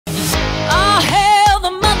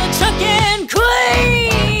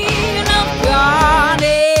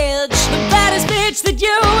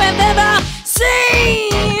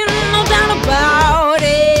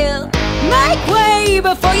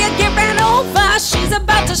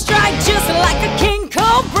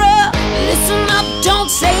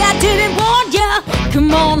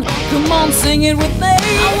on, sing it with me.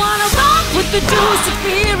 I wanna rock with the deuce. If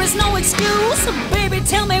fear is no excuse, so baby,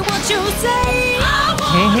 tell me what you say.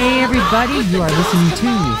 Hey, everybody. You are listening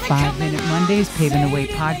to 5 Minute Mondays, Paving the Way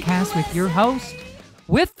podcast with your host,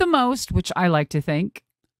 with the most, which I like to think,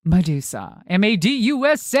 Madusa.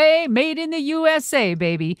 Madusa, made in the USA,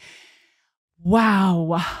 baby.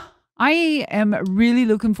 Wow. I am really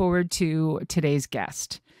looking forward to today's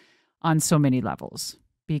guest on so many levels,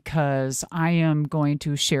 because I am going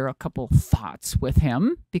to share a couple thoughts with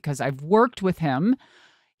him because I've worked with him.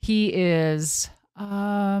 He is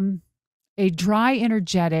a dry,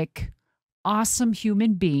 energetic, awesome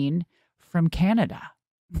human being from Canada.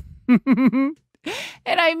 And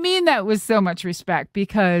I mean that with so much respect,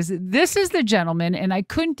 because this is the gentleman, and I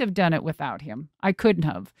couldn't have done it without him. I couldn't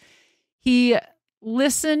have. He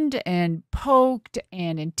listened and poked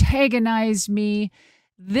and antagonized me.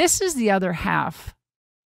 This is the other half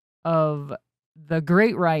of the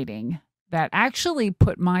great writing that actually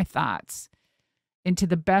put my thoughts into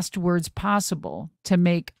the best words possible to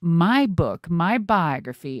make my book, my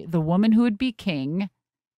biography, The Woman Who Would Be King,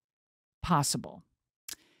 possible.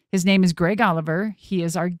 His name is Greg Oliver. He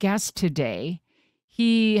is our guest today.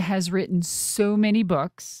 He has written so many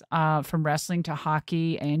books, from wrestling to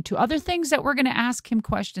hockey and to other things that we're going to ask him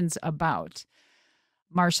questions about.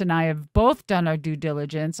 Marsh and I have both done our due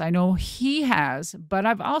diligence. I know he has, but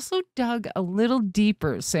I've also dug a little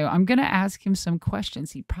deeper. So I'm going to ask him some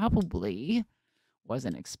questions he probably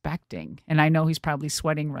wasn't expecting. And I know he's probably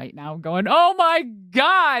sweating right now going, oh my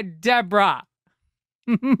God, Deborah.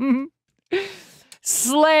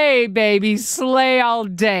 Slay, baby, slay all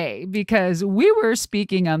day. Because we were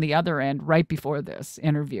speaking on the other end right before this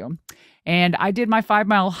interview. And I did my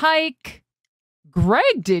 5-mile hike. Greg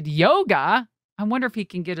did yoga. I wonder if he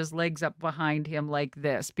can get his legs up behind him like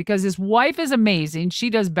this, because his wife is amazing. She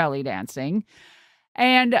does belly dancing.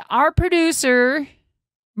 And our producer,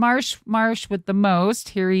 Marsh with the most.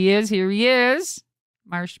 Here he is.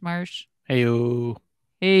 Marsh. Heyo.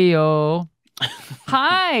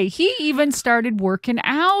 Hi. He even started working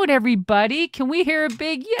out, everybody. Can we hear a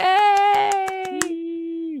big yay?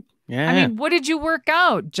 Yeah. I mean, what did you work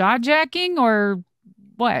out? Jaw jacking or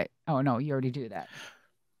what? Oh, no, you already do that.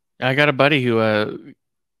 I got a buddy who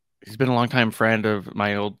he's been a longtime friend of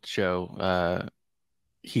my old show.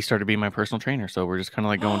 He started being my personal trainer, so we're just kind of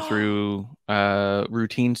like going through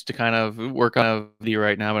routines to kind of work on the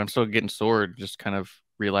right now. But I'm still getting sore, just kind of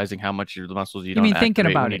realizing how much of the muscles you don't. You mean thinking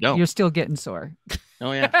about it? Don't. You're still getting sore.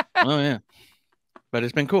 Oh yeah, oh yeah. But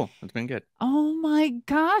it's been cool. It's been good. Oh my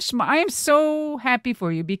gosh, I am so happy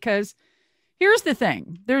for you, because here's the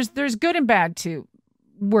thing: there's good and bad to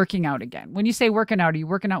working out again. When you say working out, are you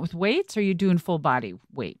working out with weights, or are you doing full body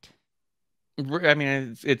weight? I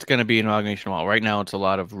mean, it's going to be an augmentation wall. Right now, it's a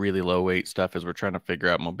lot of really low weight stuff as we're trying to figure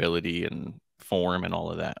out mobility and form and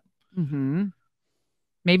all of that. Mm-hmm.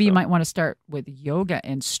 Maybe you might want to start with yoga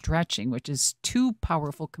and stretching, which is two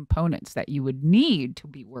powerful components that you would need to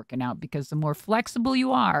be working out, because the more flexible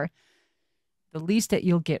you are, the least that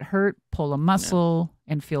you'll get hurt, pull a muscle,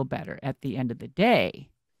 and feel better at the end of the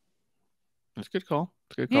day. That's a good call.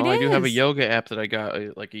 It's a good call. I do have a yoga app that I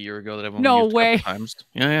got like a year ago that I've only used a couple times.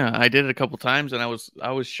 Yeah. I did it a couple times, and I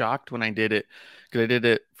was shocked when I did it, because I did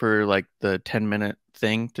it for like the 10-minute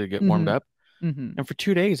thing to get warmed up. Mm-hmm. And for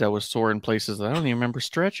 2 days, I was sore in places that I don't even remember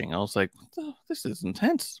stretching. I was like, oh, this is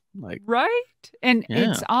intense. Like, right? And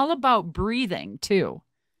it's all about breathing too.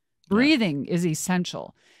 Breathing is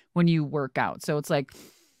essential when you work out. So it's like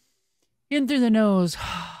in through the nose,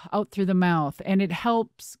 out through the mouth, and it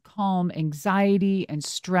helps calm anxiety and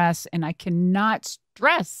stress. And I cannot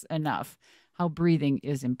stress enough how breathing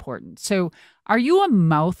is important. So are you a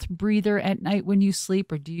mouth breather at night when you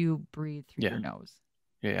sleep, or do you breathe through your nose?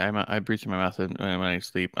 Yeah, I breathe through my mouth when I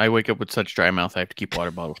sleep. I wake up with such dry mouth, I have to keep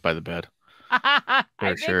water bottles by the bed. I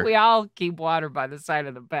think we all keep water by the side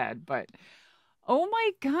of the bed, but oh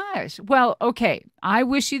my gosh. Well, okay. I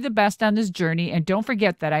wish you the best on this journey, and don't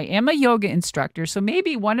forget that I am a yoga instructor. So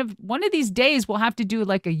maybe one of these days we'll have to do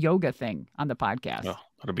like a yoga thing on the podcast. Oh,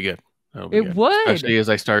 that'll be good. It would. Especially as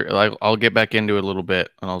I start, I'll get back into it a little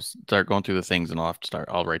bit, and I'll start going through the things, and I'll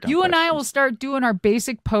write down. You and I will start doing our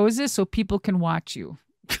basic poses so people can watch you.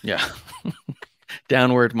 Yeah.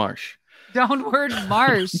 Downward march. Downward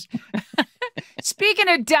march. Speaking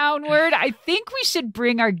of downward, I think we should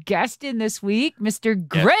bring our guest in this week, Mr.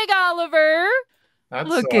 Greg Oliver.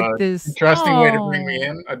 Look at this. Interesting way to bring me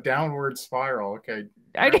in. A downward spiral. Okay.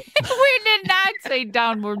 We did not say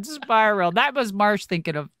downward spiral. That was Marsh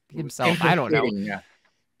thinking of himself. I don't know. Yeah.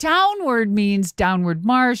 downward means downward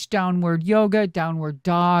march, downward yoga, downward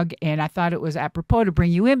dog. And I thought it was apropos to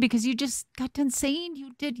bring you in because you just got done saying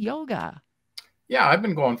you did yoga. Yeah, I've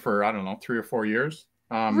been going for, I don't know, 3 or 4 years.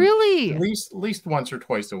 Really? At least once or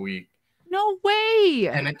twice a week. No way.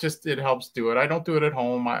 And it helps do it. I don't do it at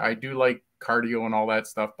home. I do like cardio and all that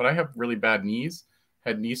stuff, but I have really bad knees.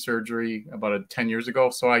 Had knee surgery about 10 years ago.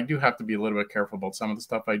 So I do have to be a little bit careful about some of the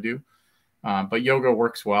stuff I do. But yoga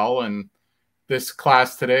works well. And this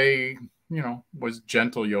class today, was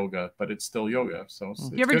gentle yoga, but it's still yoga. So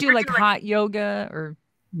you ever do like hot yoga or?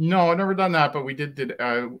 No, I've never done that, but we did.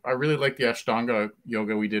 I really like the Ashtanga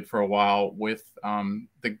yoga we did for a while with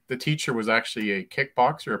the teacher was actually a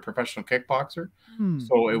kickboxer, a professional kickboxer.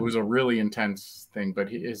 So it was a really intense thing, but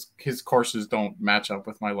his courses don't match up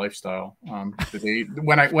with my lifestyle today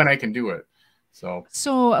when I can do it.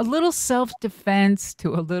 So a little self-defense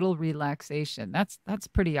to a little relaxation. That's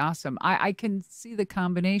pretty awesome. I can see the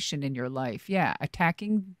combination in your life. Yeah,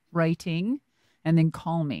 attacking, writing, and then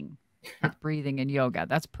calming. With breathing and yoga.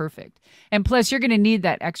 That's perfect. And plus, you're going to need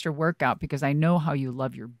that extra workout because I know how you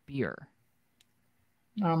love your beer.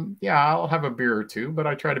 Yeah, I'll have a beer or two, but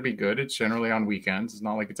I try to be good. It's generally on weekends. It's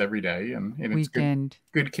not like it's every day. And it's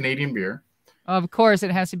good Canadian beer. Of course, it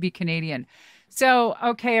has to be Canadian. So,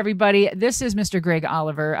 okay, everybody, this is Mr. Greg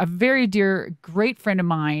Oliver, a very dear, great friend of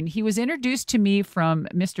mine. He was introduced to me from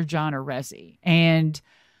Mr. John Arezzi. And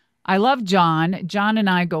I love John. John and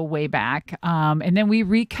I go way back. And then we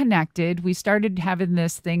reconnected. We started having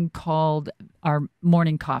this thing called our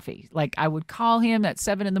morning coffee. Like I would call him at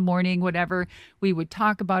 7 in the morning, whatever. We would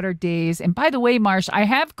talk about our days. And by the way, Marsh, I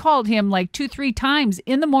have called him like 2-3 times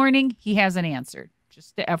in the morning. He hasn't answered,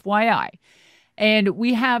 just to FYI. And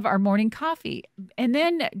we have our morning coffee. And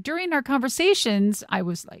then during our conversations, I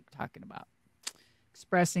was like talking about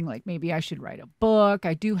expressing like maybe I should write a book.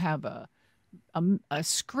 I do have a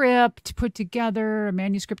script put together, a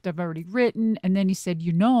manuscript I've already written. And then he said,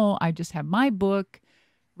 I just have my book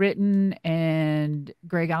written and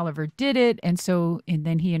Greg Oliver did it. And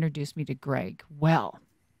then he introduced me to Greg. Well,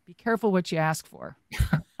 be careful what you ask for.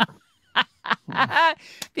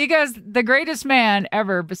 Because the greatest man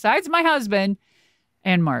ever, besides my husband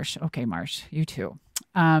and Marsh. Okay, Marsh, you too.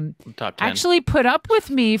 Top 10. Actually put up with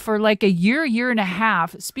me for like a year and a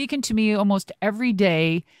half, speaking to me almost every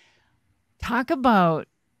day. Talk about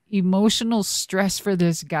emotional stress for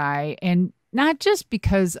this guy. And not just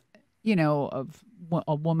because, of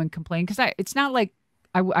a woman complained, because it's not like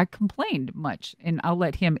I complained much. And I'll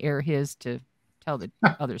let him air his to tell the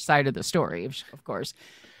other side of the story, of course.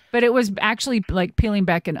 But it was actually like peeling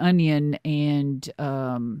back an onion and,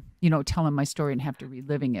 telling my story and have to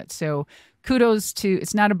reliving it. So kudos to,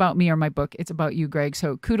 it's not about me or my book. It's about you, Greg.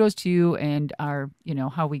 So kudos to you and our,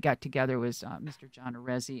 how we got together was Mr. John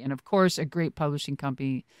Arezzi. And of course, a great publishing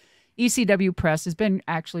company, ECW Press, has been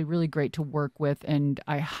actually really great to work with. And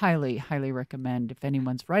I highly, highly recommend if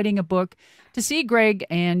anyone's writing a book to see Greg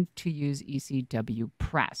and to use ECW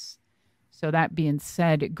Press. So that being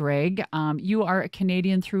said, Greg, you are a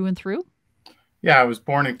Canadian through and through? Yeah, I was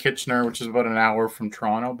born in Kitchener, which is about an hour from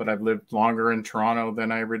Toronto, but I've lived longer in Toronto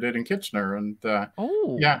than I ever did in Kitchener. And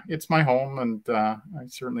yeah, it's my home, and I'm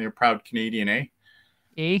certainly a proud Canadian, eh?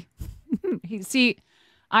 Eh? See,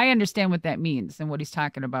 I understand what that means and what he's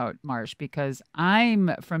talking about, Marsh, because I'm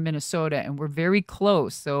from Minnesota and we're very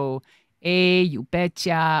close. So, you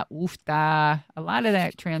betcha, oofta. A lot of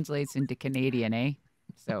that translates into Canadian, eh?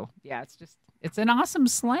 So, yeah, it's an awesome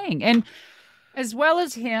slang. And as well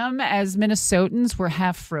as him, as Minnesotans, we're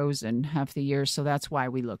half frozen half the year. So that's why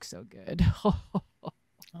we look so good.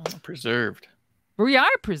 Preserved. We are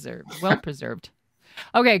preserved, well preserved.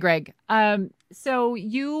 Okay, Greg. So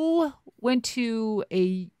you went to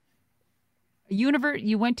you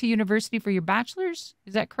went to university for your bachelor's?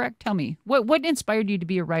 Is that correct? Tell me. What inspired you to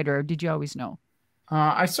be a writer, or did you always know?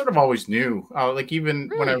 I sort of always knew. Like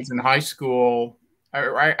even when I was in high school,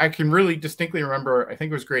 I can really distinctly remember, I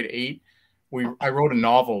think it was grade 8, I wrote a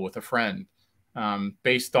novel with a friend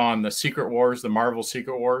based on the Secret Wars, the Marvel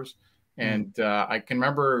Secret Wars. And I can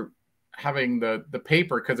remember having the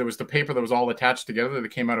paper, because it was the paper that was all attached together that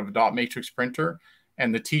came out of a dot matrix printer,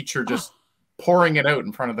 and the teacher just pouring it out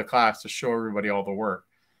in front of the class to show everybody all the work.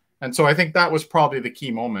 And so I think that was probably the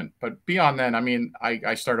key moment. But beyond then, I mean,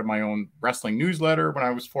 I started my own wrestling newsletter when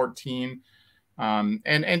I was 14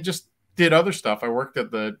 and just did other stuff. I worked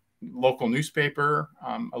at the local newspaper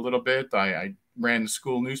a little bit. I ran the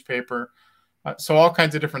school newspaper. So all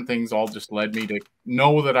kinds of different things all just led me to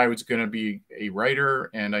know that I was going to be a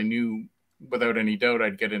writer. And I knew without any doubt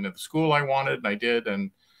I'd get into the school I wanted, and I did.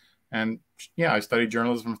 And yeah, I studied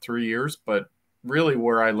journalism for 3 years, but really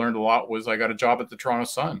where I learned a lot was I got a job at the Toronto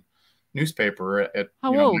Sun newspaper at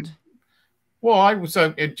How old? well, I was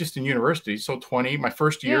just in university, so 20, my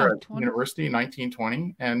first year Yeah, at 20. university,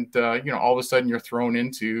 1920, and all of a sudden you're thrown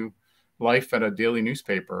into life at a daily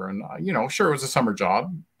newspaper, and sure it was a summer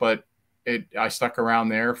job, but I stuck around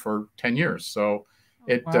there for 10 years, so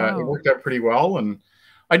it Wow. worked out pretty well, and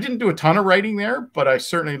I didn't do a ton of writing there, but I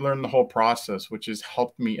certainly learned the whole process, which has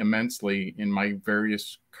helped me immensely in my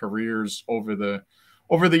various careers over the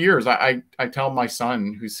years. I tell my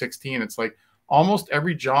son who's 16, it's like almost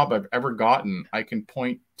every job I've ever gotten, I can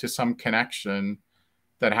point to some connection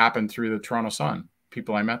that happened through the Toronto Sun,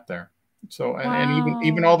 people I met there. So, and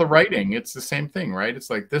even all the Wow. writing, it's the same thing, right? It's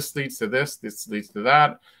like this leads to this leads to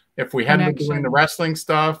that. If we hadn't been doing the Connection. wrestling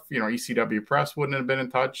stuff, ECW Press wouldn't have been in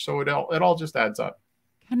touch. So it all just adds up.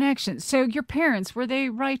 Connection. So your parents, were they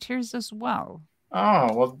writers as well?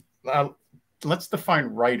 Oh, well, let's define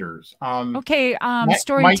writers. Okay, My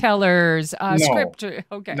storytellers, no, scripter.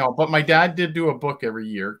 Okay. no, but my dad did do a book every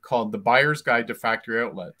year called The Buyer's Guide to Factory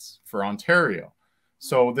Outlets for Ontario.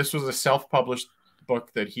 So this was a self-published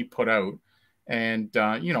book that he put out. And,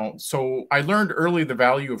 so I learned early the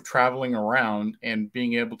value of traveling around and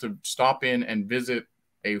being able to stop in and visit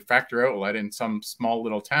a factory outlet in some small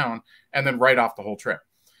little town and then write off the whole trip.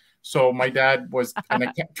 So my dad was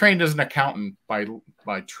trained as an accountant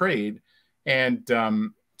by trade. And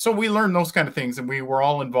so we learned those kind of things, and we were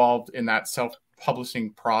all involved in that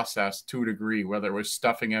self-publishing process to a degree, whether it was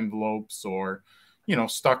stuffing envelopes or,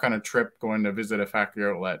 stuck on a trip going to visit a factory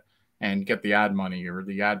outlet and get the ad money or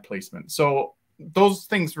the ad placement. So those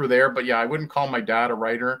things were there, but yeah, I wouldn't call my dad a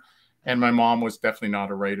writer, and my mom was definitely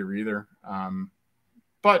not a writer either.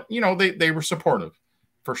 But they were supportive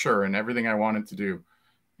for sure in everything I wanted to do.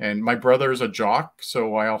 And my brother is a jock,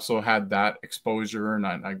 so I also had that exposure, and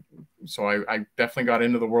I definitely got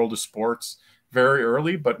into the world of sports very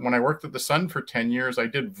early. But when I worked at the Sun for 10 years, I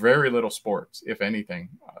did very little sports, if anything,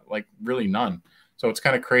 like really none. So it's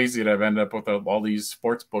kind of crazy that I've ended up with all these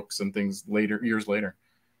sports books and things years later.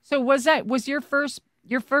 So was your first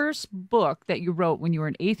book that you wrote when you were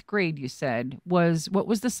in 8th grade, you said, what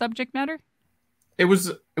was the subject matter? It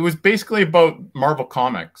was basically about Marvel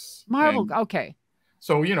Comics. Marvel. And Okay.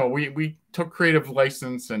 so, we took creative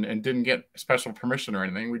license and didn't get special permission or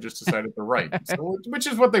anything. We just decided to write, so, which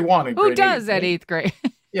is what they wanted. Who does at 8th grade?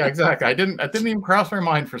 Yeah, exactly. I didn't even cross my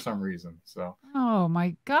mind for some reason. So, Oh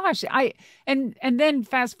my gosh. And then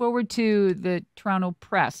fast forward to the Toronto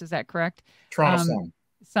Press, is that correct? Toronto Sun.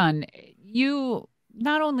 Son, you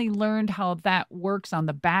not only learned how that works on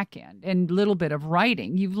the back end and a little bit of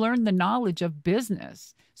writing, you've learned the knowledge of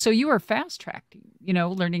business. So you are fast tracking,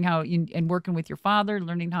 learning how and working with your father,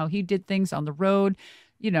 learning how he did things on the road,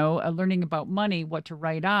 learning about money, what to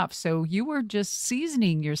write off. So you were just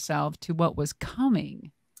seasoning yourself to what was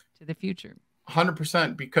coming to the future.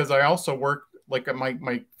 100%, because I also worked, like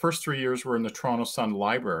my first 3 years were in the Toronto Sun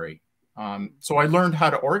library. So I learned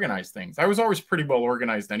how to organize things. I was always pretty well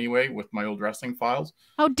organized anyway with my old wrestling files.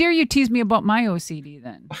 How dare you tease me about my OCD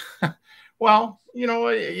then? Well,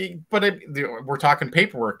 but we're talking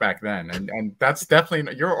paperwork back then. And that's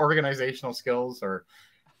definitely your organizational skills, or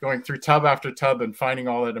going through tub after tub and finding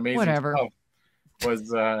all that amazing stuff was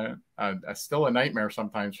still a nightmare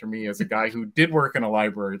sometimes for me as a guy who did work in a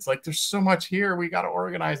library. It's like, there's so much here. We got to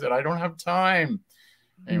organize it. I don't have time.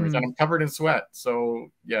 Anyways, and I'm covered in sweat.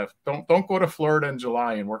 So yeah, don't go to Florida in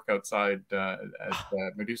July and work outside at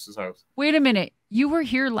Madusa's house. Wait a minute. You were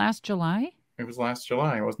here last July? It was last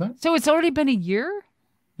July, wasn't it? So it's already been a year?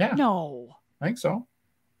 Yeah. No. I think so.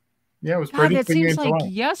 Yeah, it was God, pretty. that seems like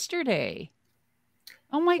yesterday.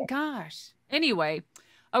 Oh my gosh. Anyway,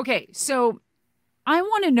 okay, so I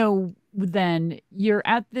want to know then, you're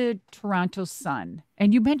at the Toronto Sun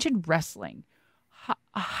and you mentioned wrestling.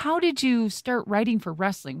 How did you start writing for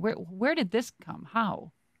wrestling? Where did this come?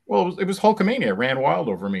 How? Well, it was Hulkamania. It ran wild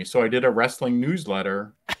over me. So I did a wrestling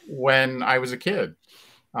newsletter when I was a kid.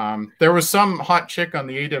 There was some hot chick on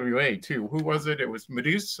the AWA too. Who was it? It was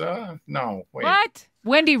Madusa? No, wait. What?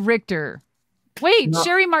 Wendy Richter. Wait, No.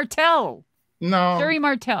 Sherry Martel. No. Sherry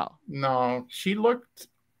Martel. No, she looked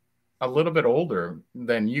a little bit older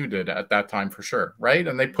than you did at that time for sure, right?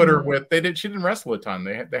 And they put her with she didn't wrestle a ton.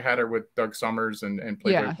 They had her with Doug Summers and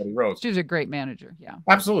Playboy Buddy Rose. She was a great manager. Yeah.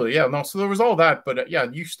 Absolutely. Yeah. No, so there was all that, but yeah,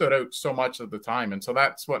 you stood out so much at the time. And so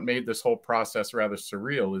that's what made this whole process rather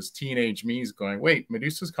surreal, is teenage me's going, wait,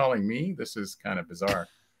 Madusa's calling me? This is kind of bizarre.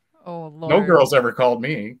 Oh, Lord. No girls ever called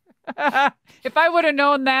me. If I would have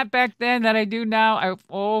known that back then that I do now,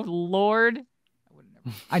 oh, Lord.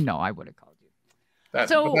 I know I would have called you.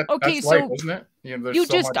 So, okay, that's life, so isn't it? You know, there's you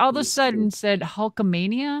so just much all of to a do. sudden said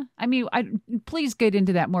Hulkamania. I mean, please get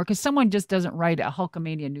into that more because someone just doesn't write a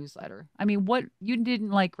Hulkamania newsletter. I mean, what you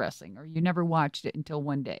didn't like wrestling or you never watched it until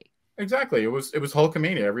one day. Exactly. It was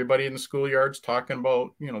Hulkamania. Everybody in the schoolyards talking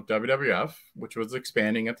about, you know, WWF, which was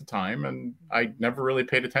expanding at the time, and I never really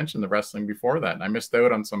paid attention to wrestling before that. And I missed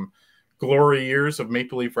out on some glory years of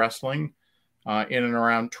Maple Leaf Wrestling in and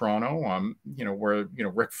around Toronto. You know, where, you know,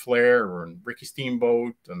 Ric Flair and Ricky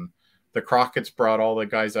Steamboat and the Crockett's brought all the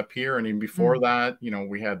guys up here, and even before that, you know,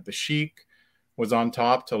 we had the Sheik was on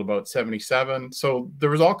top till about 77. So there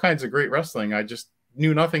was all kinds of great wrestling. I just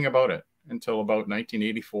knew nothing about it until about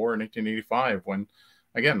 1984 and 1985 when,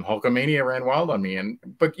 again, Hulkamania ran wild on me.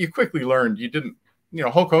 But you quickly learned you didn't, you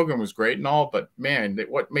know, Hulk Hogan was great and all, but man,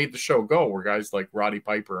 what made the show go were guys like Roddy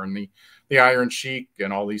Piper and the Iron Sheik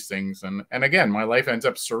and all these things. And again, my life ends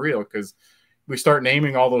up surreal because we start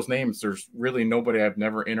naming all those names. There's really nobody I've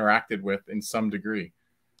never interacted with in some degree.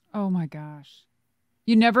 Oh my gosh.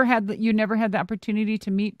 You never had the opportunity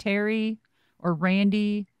to meet Terry or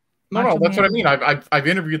Randy? No, that's what I mean. I've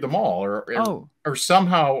interviewed them all, or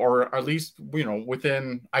somehow, or at least, you know,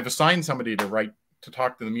 within, I've assigned somebody to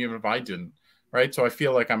talk to them, even if I didn't, right? So I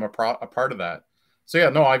feel like I'm a part of that. So yeah,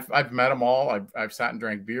 no, I've met them all. I've sat and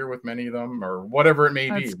drank beer with many of them, or whatever it may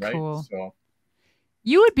be, right? Cool. So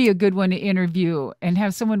you would be a good one to interview and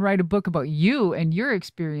have someone write a book about you and your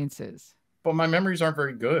experiences. But my memories aren't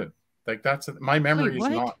very good. Like my memory is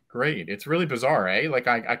not great. It's really bizarre, eh? Like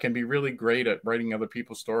I can be really great at writing other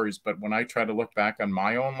people's stories, but when I try to look back on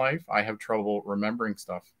my own life, I have trouble remembering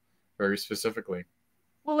stuff very specifically.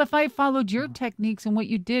 Well, if I followed your techniques and what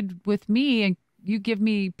you did with me and you give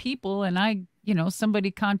me people and I, you know, somebody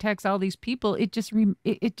contacts all these people, it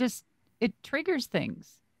triggers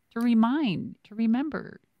things to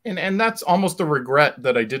remember. And that's almost a regret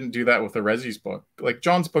that I didn't do that with the Resi's book. Like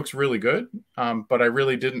John's book's really good, but I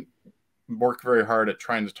really didn't work very hard at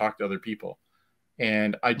trying to talk to other people.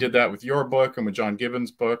 And I did that with your book and with John Gibbons'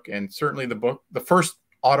 book. And certainly the first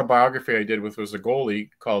autobiography I did with was a goalie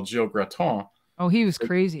called Gilles Graton. Oh, he was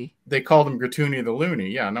crazy. They called him Gratuny the Loony.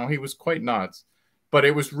 Yeah, no, he was quite nuts. But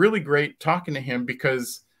it was really great talking to him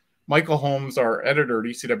because Michael Holmes, our editor at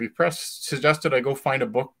ECW Press, suggested I go find a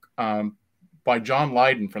book by John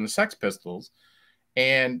Lydon from the Sex Pistols.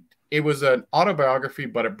 And it was an autobiography,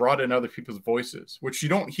 but it brought in other people's voices, which you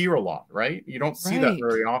don't hear a lot, right? You don't see that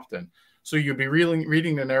very often. So you'd be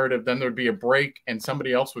reading the narrative, then there'd be a break and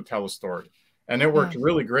somebody else would tell a story. And it worked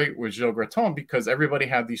really great with Gilles Graton because everybody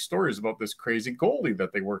had these stories about this crazy goalie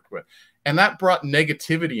that they worked with. And that brought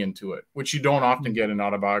negativity into it, which you don't often get in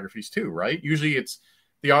autobiographies too, right? Usually it's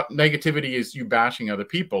the negativity is you bashing other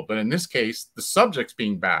people. But in this case, the subject's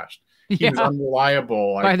being bashed. He was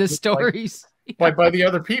unreliable. By the stories. By the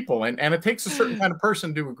other people. And it takes a certain kind of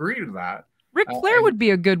person to agree to that. Ric Flair would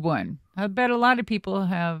be a good one. I bet a lot of people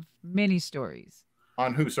have many stories.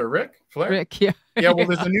 On who, Sir Ric Flair? Rick, yeah. Yeah, well,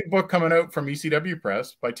 there's a new book coming out from ECW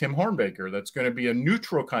Press by Tim Hornbaker that's going to be a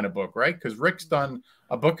neutral kind of book, right? Because Rick's done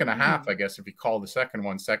a book and a half, I guess, if you call the second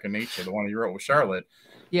one Second Nature, the one you wrote with Charlotte.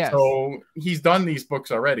 Yes. So he's done these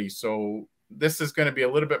books already. So this is going to be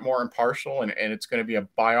a little bit more impartial, and it's going to be a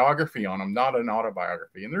biography on him, not an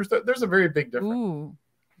autobiography. And there's a very big difference. Ooh,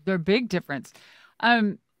 there's a big difference.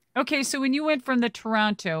 Okay, so when you went from the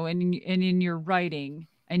Toronto and in your writing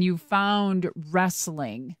and you found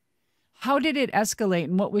wrestling, how did it escalate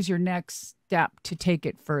and what was your next step to take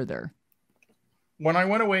it further? When I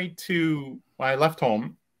went away I left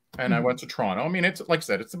home and I went to Toronto. I mean, it's like I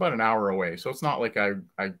said, it's about an hour away. So it's not like I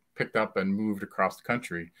picked up and moved across the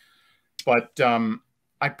country. But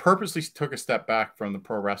I purposely took a step back from the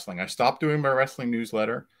pro wrestling. I stopped doing my wrestling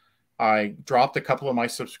newsletter. I dropped a couple of my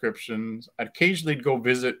subscriptions. I'd occasionally go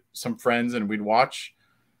visit some friends and we'd watch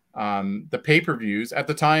the pay-per-views. At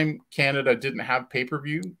the time, Canada didn't have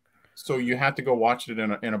pay-per-view, so you had to go watch it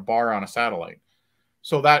in a bar on a satellite.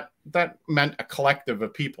 So that meant a collective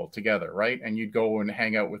of people together, right? And you'd go and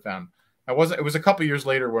hang out with them. It was a couple of years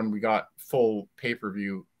later when we got full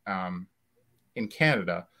pay-per-view in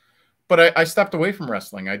Canada. But I stepped away from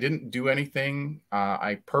wrestling. I didn't do anything.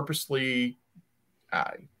 I purposely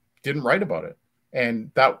didn't write about it.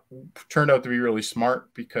 And that turned out to be really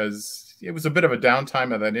smart because it was a bit of a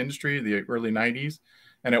downtime of that industry, the early 90s.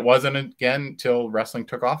 And it wasn't again until wrestling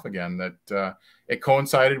took off again that it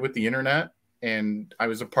coincided with the internet. And I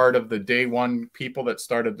was a part of the day one people that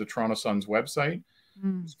started the Toronto Sun's website.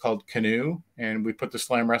 It's called Canoe. And we put the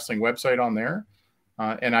Slam Wrestling website on there.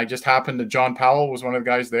 And I just happened to, John Powell was one of the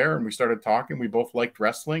guys there. And we started talking. We both liked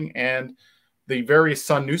wrestling. And the various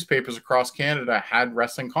Sun newspapers across Canada had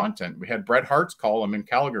wrestling content. We had Bret Hart's column in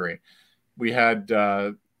Calgary. We had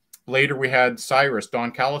later we had Cyrus,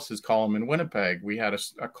 Don Callis's column in Winnipeg. We had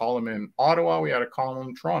a column in Ottawa. We had a column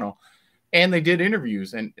in Toronto, and they did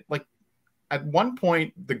interviews. And like at one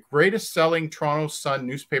point, the greatest selling Toronto Sun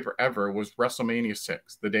newspaper ever was WrestleMania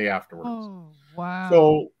 6 the day afterwards. Oh, wow.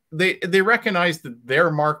 So they recognized that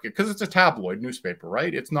their market, because it's a tabloid newspaper,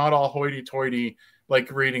 right? It's not all hoity-toity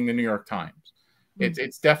like reading the New York Times.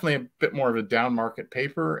 It's definitely a bit more of a down market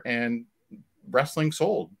paper, and wrestling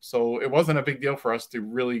sold. So it wasn't a big deal for us to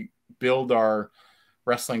really build our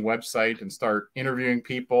wrestling website and start interviewing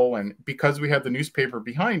people. And because we had the newspaper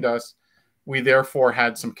behind us, we therefore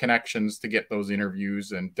had some connections to get those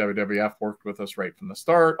interviews, and WWF worked with us right from the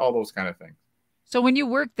start, all those kind of things. So when you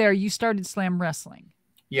worked there, you started Slam Wrestling.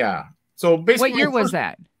 Yeah. So basically, what year was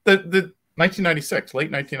that? The 1996,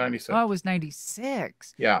 late 1996. Oh, it was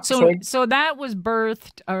 96. Yeah. So that was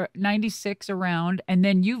birthed 96 around, and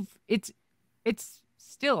then it's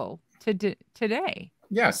still today.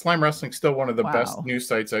 Yeah, Slam Wrestling's still one of the best news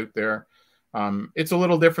sites out there. It's a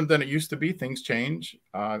little different than it used to be. Things change,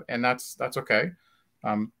 and that's okay.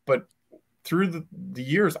 But through the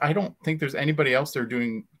years, I don't think there's anybody else there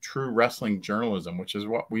doing true wrestling journalism, which is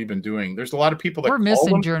what we've been doing. There's a lot of people that we're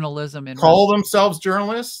missing journalism and call themselves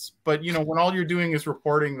journalists, but you know, when all you're doing is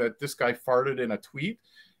reporting that this guy farted in a tweet,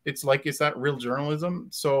 it's like, is that real journalism?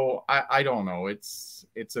 So I don't know. It's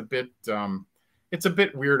a bit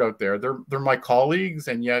weird out there. They're my colleagues,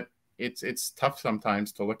 and yet it's tough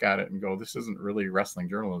sometimes to look at it and go, this isn't really wrestling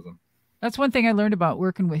journalism. That's one thing I learned about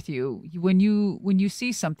working with you. When you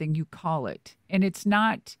see something, you call it, and it's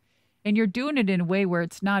not, and you're doing it in a way where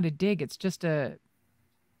it's not a dig. It's just it's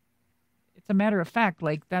a matter of fact.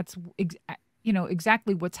 Like that's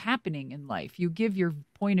exactly what's happening in life. You give your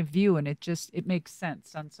point of view, and it makes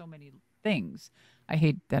sense on so many things. I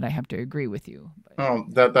hate that I have to agree with you. But. Oh,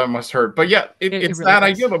 that must hurt. But yeah, it's really that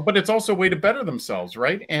idea, but it's also a way to better themselves,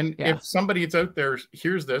 right? And if somebody that's out there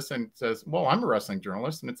hears this and says, well, I'm a wrestling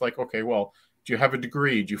journalist, and it's like, okay, well, do you have a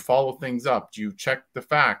degree? Do you follow things up? Do you check the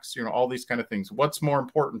facts? You know, all these kind of things. What's more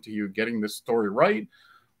important to you, getting this story right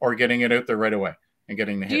or getting it out there right away and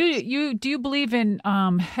getting the hits? Do you believe in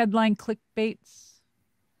headline clickbaits?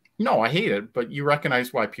 No, I hate it, but you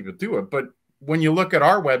recognize why people do it. But when you look at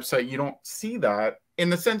our website, you don't see that in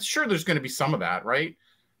the sense, sure, there's going to be some of that, right?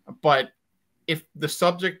 But if the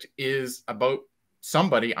subject is about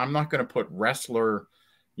somebody, I'm not going to put wrestler,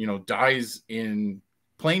 dies in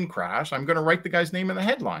plane crash. I'm going to write the guy's name in the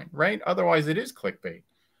headline, right? Otherwise it is clickbait.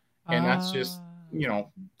 And that's just,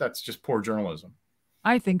 that's just poor journalism.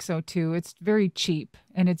 I think so too. It's very cheap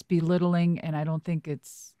and it's belittling, and I don't think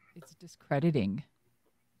it's discrediting.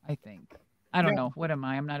 I think. I don't know. What am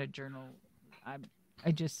I? I'm not a journal.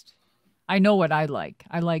 I know what I like.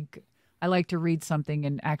 I like to read something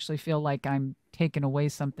and actually feel like I'm taking away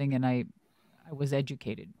something, and I was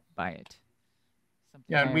educated by it.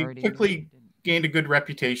 And we quickly gained a good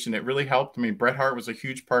reputation. It really helped. I mean, Bret Hart was a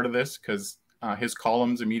huge part of this because his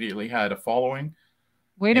columns immediately had a following.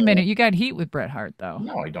 Wait a minute, you got heat with Bret Hart, though.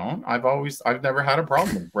 No, I don't. I've never had a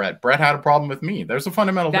problem with Bret. Bret had a problem with me. There's a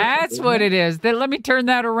fundamental difference. That's what it is. Let me turn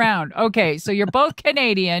that around. Okay, so you're both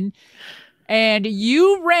Canadian, and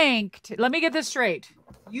you ranked, let me get this straight.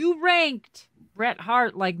 You ranked Bret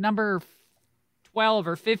Hart like number 12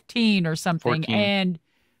 or 15 or something. 14. And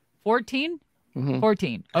 14? Mm-hmm.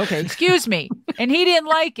 14. Okay, excuse me. And he didn't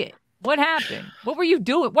like it. What happened? What were you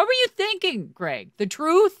doing? What were you thinking, Greg? The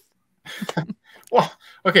truth? Well,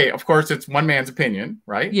 okay, of course, it's one man's opinion,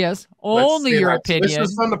 right? Yes, only your opinion. This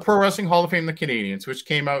was from the Pro Wrestling Hall of Fame, the Canadians, which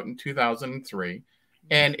came out in 2003.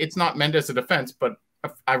 And it's not meant as a defense, but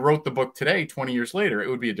if I wrote the book today, 20 years later, it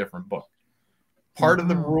would be a different book. Part of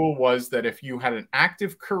the rule was that if you had an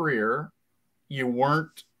active career, you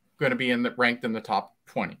weren't going to be ranked in the top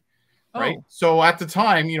 20, right? Oh. So at the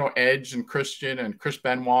time, Edge and Christian and Chris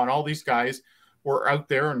Benoit and all these guys were out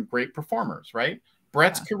there and great performers, right?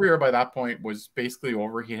 Bret's career by that point was basically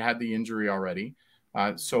over. He had the injury already,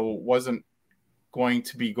 so wasn't going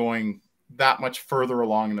to be going that much further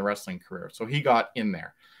along in the wrestling career. So he got in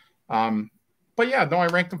there. But yeah, no, I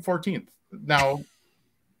ranked him 14th. Now,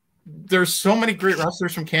 there's so many great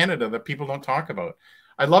wrestlers from Canada that people don't talk about.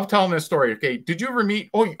 I love telling this story. Okay, did you ever meet?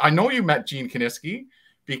 Oh, I know you met Gene Kiniski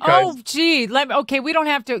because. Oh, gee, okay, we don't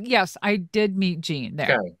have to. Yes, I did meet Gene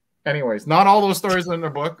there. Okay. Anyways, not all those stories are in the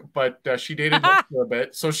book, but she dated Nick for a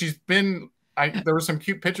bit. So she's been. There were some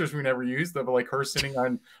cute pictures we never used of like her sitting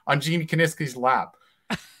on Gene Kiniski's lap,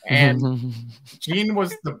 and Gene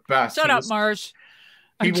was the best. Shut up, Marsh.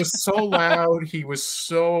 He was so loud. He was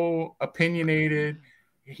so opinionated.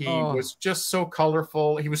 He was just so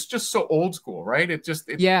colorful. He was just so old school, right?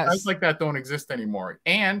 Guys like that don't exist anymore.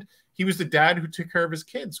 And He was the dad who took care of his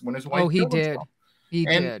kids when his wife he killed did. himself. He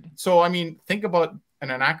And did. so, I mean, think about an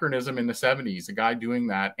anachronism in the 70s, a guy doing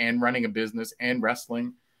that and running a business and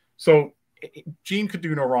wrestling. So Gene could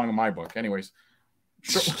do no wrong in my book. Anyways.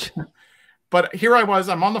 But here I was,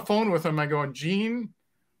 I'm on the phone with him. I go, Gene,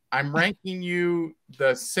 I'm ranking you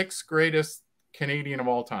the 6th greatest Canadian of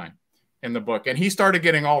all time in the book. And he started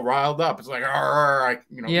getting all riled up. It's like,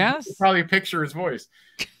 you know, yes, you probably picture his voice.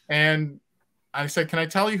 And I said, can I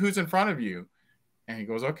tell you who's in front of you? And he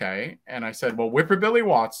goes, okay. And I said, well, Whipper Billy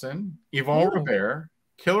Watson, Yvonne Robert,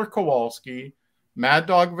 Killer Kowalski, Mad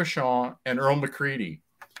Dog Vachon, and Earl McCready.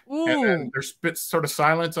 Ooh. And then there's sort of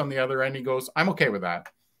silence on the other end. He goes, I'm okay with that.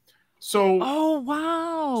 So, oh,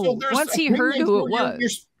 wow. So once he heard who it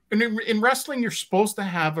was. In wrestling, you're supposed to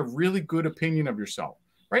have a really good opinion of yourself,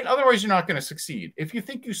 right? Otherwise, you're not going to succeed. If you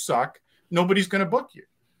think you suck, nobody's going to book you,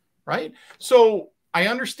 right? So I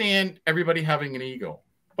understand everybody having an ego,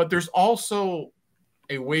 but there's also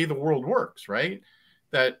a way the world works, right?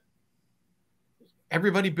 That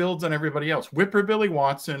everybody builds on everybody else. Whipper Billy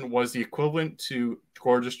Watson was the equivalent to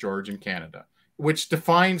Gorgeous George in Canada, which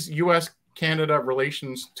defines U.S.-Canada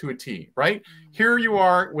relations to a T, right? Here you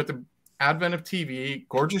are with the advent of TV.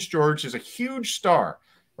 Gorgeous George is a huge star,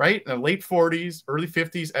 right? In the late 40s, early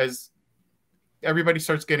 50s, as everybody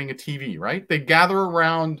starts getting a TV, right? They gather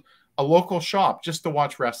around a local shop just to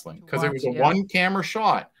watch wrestling because it was a one-camera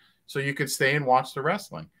shot, so you could stay and watch the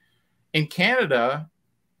wrestling. In Canada,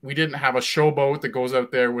 we didn't have a showboat that goes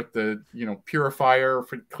out there with the, you know, purifier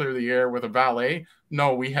for clear the air with a valet.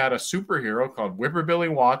 No, we had a superhero called Whipper Billy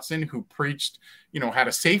Watson who preached, you know, had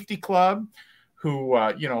a safety club, who,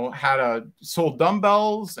 you know, sold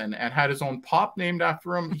dumbbells and had his own pop named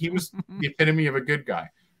after him. He was the epitome of a good guy.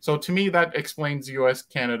 So to me, that explains U.S.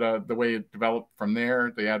 Canada, the way it developed from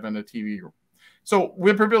there, the advent of TV. So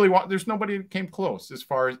Whipper Billy Watson, there's nobody that came close as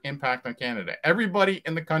far as impact on Canada. Everybody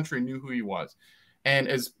in the country knew who he was. And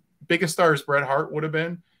as big a star as Bret Hart would have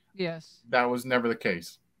been, yes, that was never the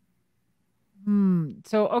case.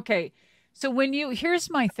 So, okay. So here's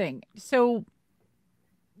my thing. So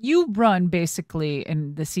you run basically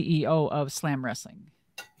and the CEO of Slam Wrestling.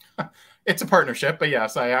 It's a partnership, but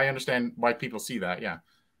yes, I understand why people see that. Yeah.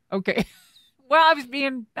 Okay. Well, I was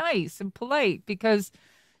being nice and polite because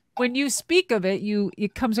when you speak of it,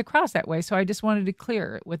 it comes across that way. So I just wanted to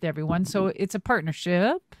clear it with everyone. So it's a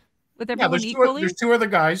partnership with everyone equally. There's 2 other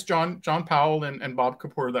guys, John Powell and Bob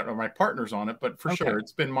Kapoor, that are my partners on it. But for sure,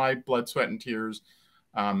 it's been my blood, sweat, and tears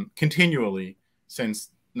continually since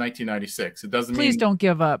 1996. It doesn't Please don't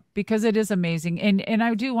give up because it is amazing. And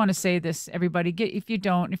I do want to say this, everybody, if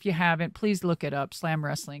you haven't, please look it up. Slam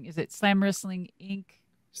Wrestling. Is it Slam Wrestling Inc.?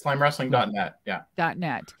 Slamwrestling.net. Yeah.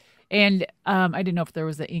 .net. And I didn't know if there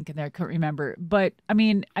was the ink in there. I couldn't remember. But I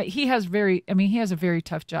mean, he has a very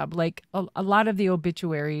tough job. Like a lot of the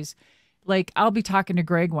obituaries, like I'll be talking to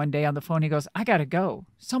Greg one day on the phone. He goes, I got to go.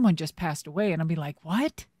 Someone just passed away. And I'll be like,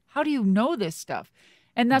 what? How do you know this stuff?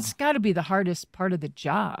 And that's got to be the hardest part of the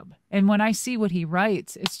job. And when I see what he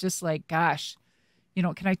writes, it's just like, gosh, you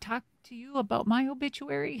know, can I talk to you about my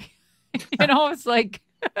obituary? You know, it's like,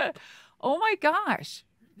 oh my gosh.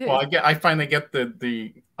 Well, I finally get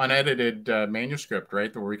the unedited manuscript,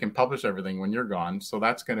 right, where we can publish everything when you're gone. So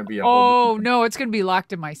that's going to be a whole no, it's going to be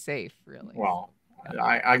locked in my safe, really. Well,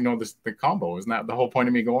 I know the combo. Isn't that the whole point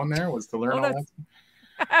of me going there was to learn all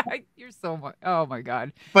that? You're so much. Oh my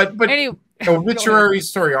God. But anyway,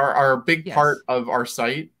 obituaries, sorry, are a big part of our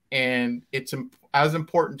site, and it's as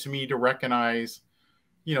important to me to recognize,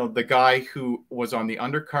 you know, the guy who was on the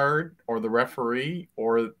undercard or the referee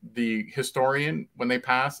or the historian when they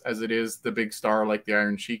pass, as it is the big star like the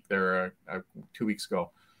Iron Sheik there 2 weeks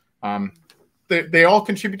ago. They all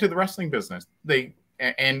contribute to the wrestling business.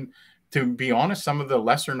 And to be honest, some of the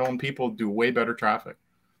lesser known people do way better traffic.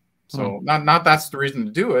 So not that's the reason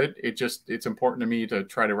to do it. It's important to me to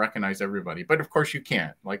try to recognize everybody. But of course you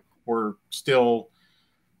can't. Like we're still,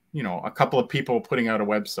 you know, a couple of people putting out a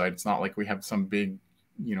website. It's not like we have some big,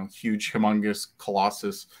 you know, huge, humongous,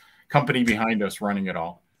 colossus company behind us running it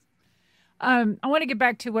all. I want to get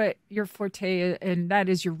back to what your forte is, and that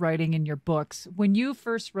is your writing and your books. When you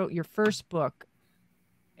first wrote your first book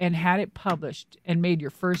and had it published and made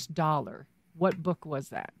your first $1, what book was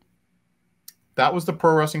that? That was the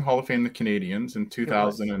Pro Wrestling Hall of Fame, the Canadians, in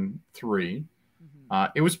 2003.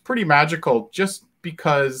 It was pretty magical just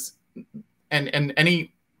because, and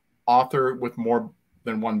any author with more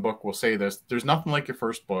than one book will say this, there's nothing like your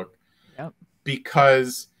first book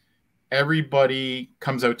because everybody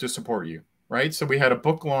comes out to support you, right? So we had a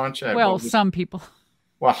book launch at some people.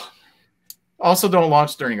 Well, also don't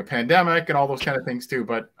launch during a pandemic and all those kind of things too.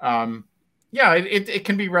 But yeah, it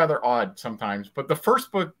can be rather odd sometimes. But the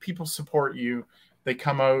first book, people support you. They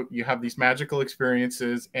come out, you have these magical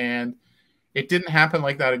experiences. And it didn't happen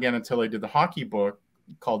like that again until I did the hockey book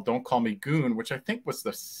called Don't Call Me Goon, which I think was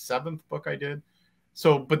the 7th book I did.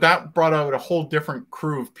 So, but that brought out a whole different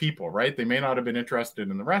crew of people, right? They may not have been interested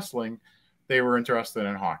in the wrestling. They were interested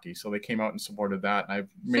in hockey. So they came out and supported that. And I've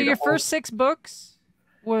made So your first 6 books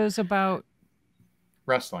was about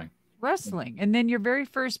wrestling. And then your very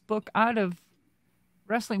first book out of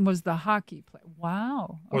wrestling was the hockey play.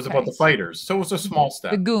 Wow. It was about the fighters. So it was a small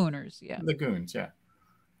step. The Gooners, yeah. The Goons, yeah.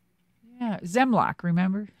 Yeah, Zemlock,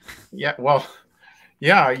 remember? Yeah, well,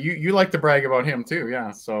 yeah, you like to brag about him too,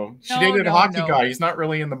 yeah. So she dated a hockey guy. He's not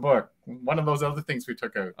really in the book. One of those other things we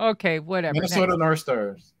took out. Okay, whatever. Minnesota North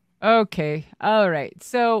Stars. Okay, all right.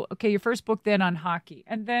 So, okay, your first book then on hockey.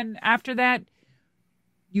 And then after that,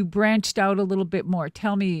 you branched out a little bit more.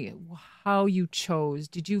 Tell me how you chose.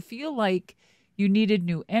 Did you feel like you needed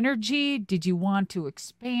new energy? Did you want to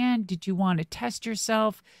expand? Did you want to test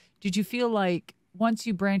yourself? Did you feel like once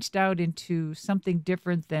you branched out into something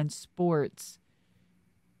different than sports,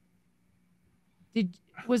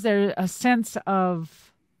 was there a sense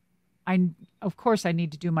of, of course I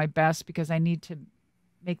need to do my best because I need to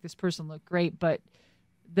make this person look great, but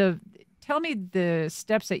tell me the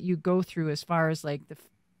steps that you go through as far as like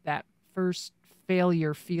that first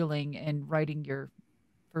failure feeling in writing your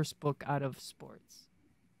first book out of sports?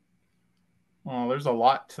 Well, there's a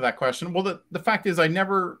lot to that question. Well, the fact is I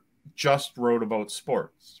never just wrote about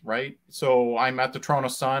sports, right? So I'm at the Toronto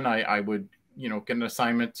Sun. I would, get an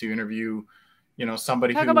assignment to interview,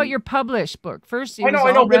 somebody. Talk about your published book first. I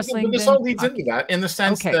know, wrestling, but this all leads into that in the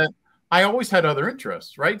sense that I always had other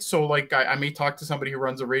interests, right? So like I may talk to somebody who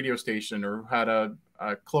runs a radio station or had a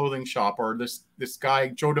clothing shop, or this guy,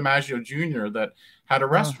 Joe DiMaggio Jr., that had a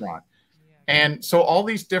restaurant. And so all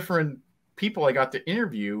these different people I got to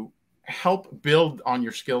interview help build on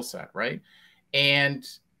your skill set, right? And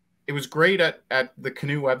it was great at the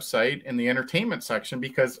Canoe website in the entertainment section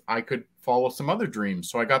because I could follow some other dreams.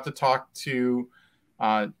 So I got to talk to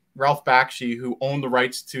Ralph Bakshi, who owned the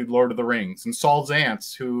rights to Lord of the Rings, and Saul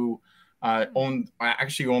Zaentz, who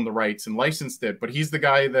actually owned the rights and licensed it. But he's the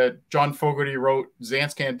guy that John Fogerty wrote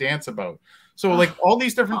Zaentz Can't Dance about. So like all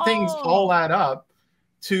these different things all add up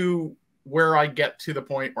to where I get to the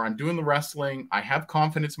point where I'm doing the wrestling. I have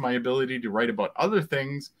confidence in my ability to write about other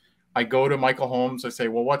things. I go to Michael Holmes. I say,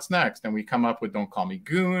 well, what's next? And we come up with Don't Call Me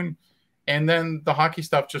Goon. And then the hockey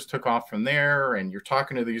stuff just took off from there. And you're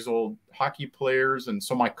talking to these old hockey players. And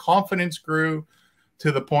so my confidence grew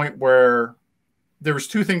to the point where there was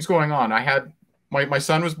 2 things going on. I had my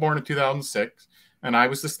son was born in 2006, and I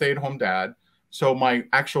was the stay-at-home dad. So my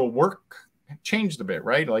actual work changed a bit,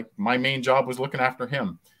 right? Like my main job was looking after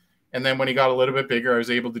him. And then when he got a little bit bigger, I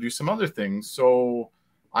was able to do some other things. So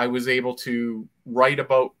I was able to write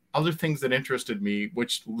about other things that interested me,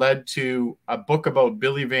 which led to a book about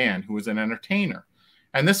Billy Van, who was an entertainer.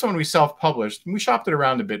 And this one we self-published. We shopped it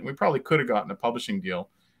around a bit, and we probably could have gotten a publishing deal.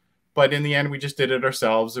 But in the end, we just did it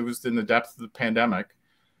ourselves. It was in the depth of the pandemic.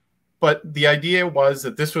 But the idea was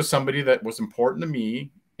that this was somebody that was important to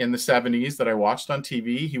me in the 70s that I watched on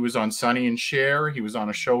TV. He was on Sonny and Cher. He was on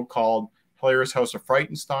a show called Hilarious House of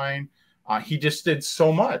Frightenstein. He just did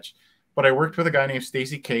so much. But I worked with a guy named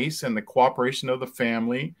Stacey Case and the cooperation of the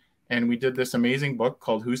family. And we did this amazing book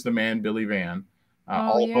called Who's the Man, Billy Van,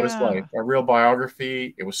 all about his life, a real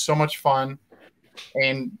biography. It was so much fun.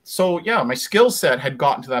 And so, yeah, my skill set had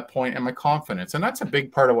gotten to that point, and my confidence. And that's a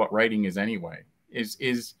big part of what writing is anyway,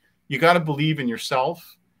 is you got to believe in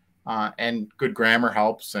yourself, and good grammar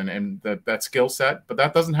helps and that skill set. But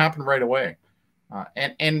that doesn't happen right away.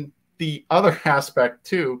 And the other aspect,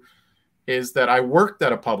 too, is that I worked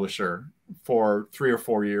at a publisher for 3 or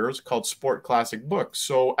 4 years called Sport Classic Books.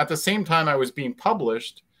 So at the same time I was being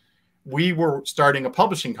published, we were starting a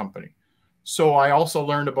publishing company. So I also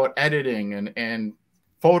learned about editing and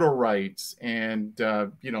photo rights and,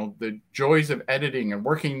 the joys of editing and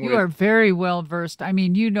working with. You are very well versed. I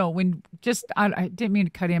mean, I didn't mean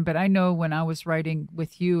to cut in, but I know when I was writing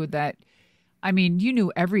with you that, I mean, you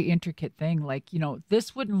knew every intricate thing, like,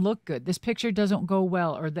 this wouldn't look good. This picture doesn't go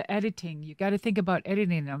well, or the editing. You got to think about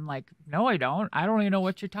editing. And I'm like, no, I don't. I don't even know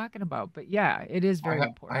what you're talking about. But yeah, it is very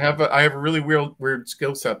important. I have a really weird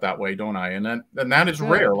skill set that way, don't I? And that is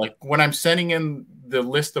rare. Like when I'm sending in the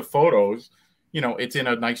list of photos, it's in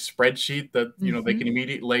a nice spreadsheet that, they can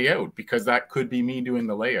immediately lay out, because that could be me doing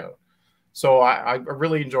the layout. So I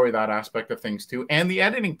really enjoy that aspect of things too. And the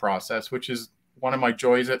editing process, which is one of my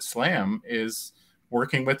joys at Slam, is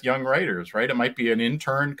working with young writers, right? It might be an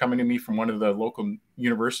intern coming to me from one of the local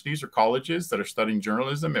universities or colleges that are studying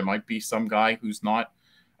journalism. It might be some guy who's not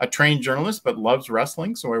a trained journalist but loves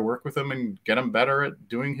wrestling, so I work with him and get him better at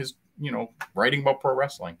doing his, writing about pro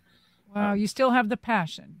wrestling. Wow, you still have the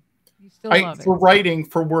passion. You still love it. For writing,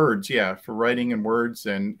 for words, for writing and words,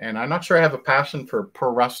 and I'm not sure I have a passion for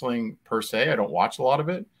pro wrestling per se. I don't watch a lot of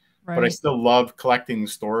it, but I still love collecting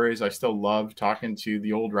stories. I still love talking to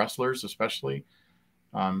the old wrestlers, especially.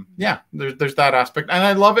 There's that aspect, and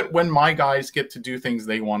I love it when my guys get to do things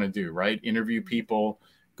they want to do, right? Interview people,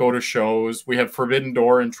 go to shows. We have Forbidden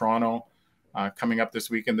Door in Toronto coming up this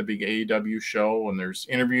weekend, the big AEW show, and there's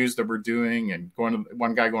interviews that we're doing, and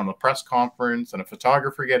one guy going to the press conference, and a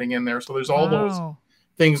photographer getting in there. So there's all those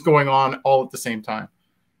things going on all at the same time.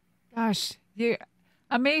 Gosh, you're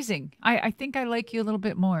amazing. I think I like you a little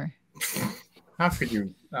bit more. How could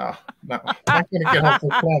you? No, not going to get off the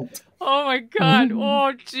front. Oh, my God.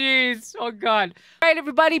 Oh, jeez. Oh, God. All right,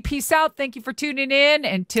 everybody. Peace out. Thank you for tuning in.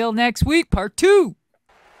 Until next week, part 2.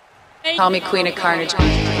 Call me Queen of Carnage.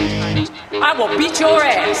 I will beat your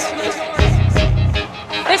ass.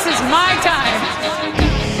 This is my time.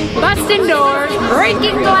 Busting doors,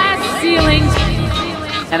 breaking glass ceilings.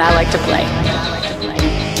 And I like to play.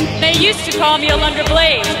 They used to call me a Lunder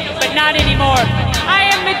Blade, but not anymore. I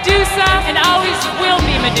am Madusa and always will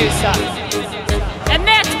be Madusa. And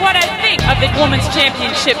that's what I think of the Women's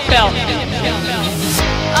Championship belt.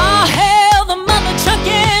 Oh, hey.